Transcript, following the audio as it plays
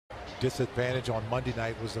disadvantage on Monday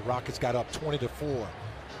night was the Rockets got up 20-4.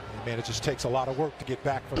 And man, it just takes a lot of work to get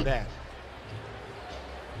back from that.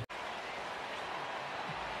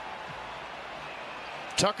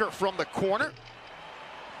 Tucker from the corner.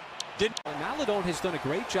 Maledon has done a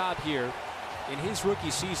great job here in his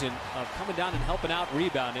rookie season of coming down and helping out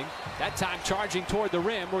rebounding. That time charging toward the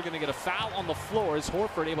rim. We're going to get a foul on the floor. Is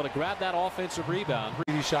Horford able to grab that offensive rebound?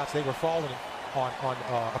 These shots, they were falling on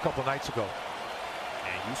a couple nights ago.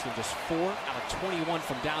 And Houston just 4 out of 21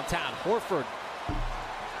 from downtown. Horford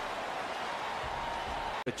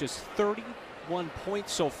with just 31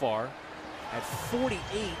 points so far at 48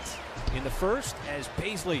 in the first, as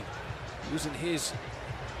Paisley using his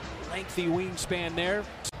lengthy wingspan there.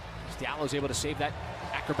 Diallo's able to save that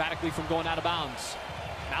acrobatically from going out of bounds.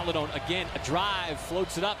 Maledon again, a drive,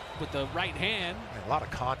 floats it up with the right hand. Man, a lot of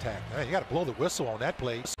contact. Man, you got to blow the whistle on that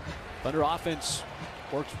play. Thunder offense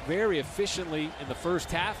worked very efficiently in the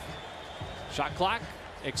first half. Shot clock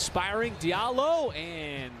expiring. Diallo,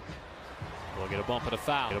 and we'll get a bump and a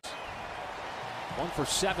foul. 1 for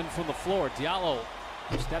 7 from the floor. Diallo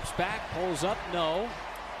steps back, pulls up, no.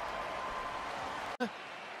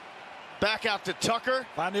 Back out to Tucker.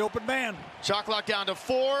 Find the open man. Shot clock down to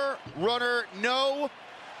 4. Runner, no.